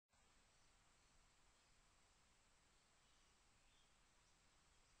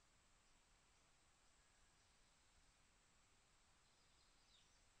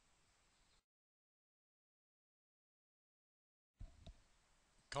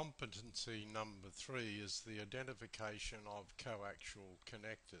Competency number 3 is the identification of coaxial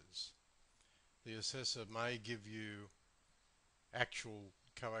connectors. The assessor may give you actual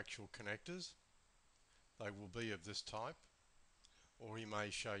coaxial connectors. They will be of this type, or he may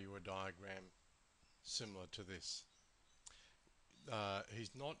show you a diagram similar to this.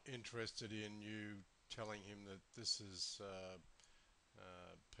 He's not interested in you telling him that this is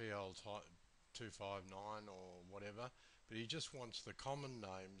PL type 259 or whatever, but he just wants the common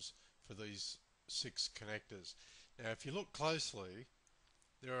names for these 6 connectors. Now if you look closely,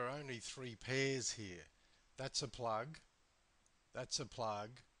 there are only 3 pairs here. That's a plug, that's a plug,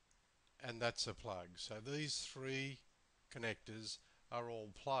 and that's a plug. So these 3 connectors are all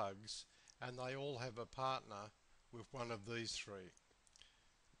plugs, and they all have a partner with one of these 3.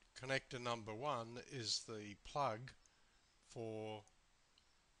 Connector number 1 is the plug for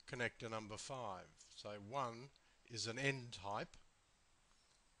connector number 5. So 1 is an N-type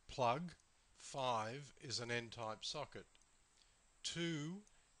plug, 5 is an N-type socket, 2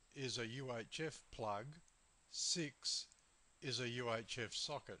 is a UHF plug, 6 is a UHF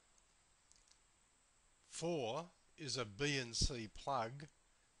socket, 4 is a B and C plug,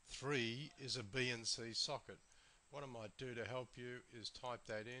 3 is a B and C socket. What I might do to help you is type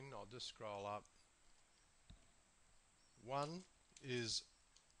that in. I'll just scroll up. 1 is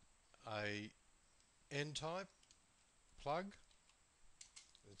a N-type plug.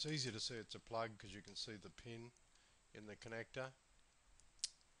 It's easy to see it's a plug because you can see the pin in the connector.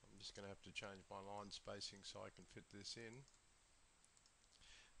 I'm just going to have to change my line spacing so I can fit this in.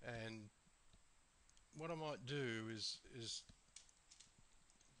 And what I might do is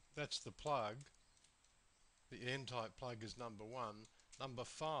that's the plug. The N-type plug is number 1. Number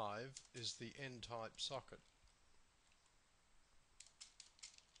 5 is the N-type socket.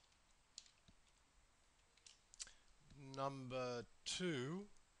 Number 2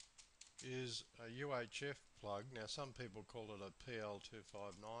 is a UHF plug. Now some people call it a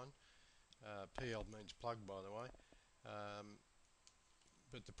PL259. PL means plug, by the way.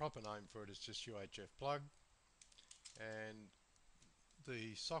 But the proper name for it is just UHF plug. And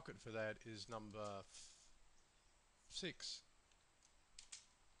the socket for that is number 6.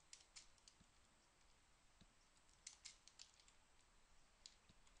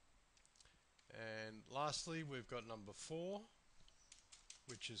 And lastly, we've got number 4,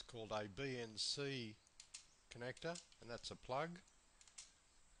 which is called a BNC connector, and that's a plug.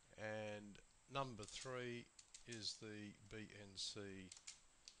 And number 3 is the BNC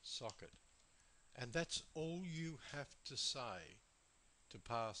socket. And that's all you have to say to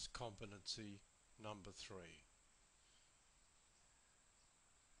pass competency number 3.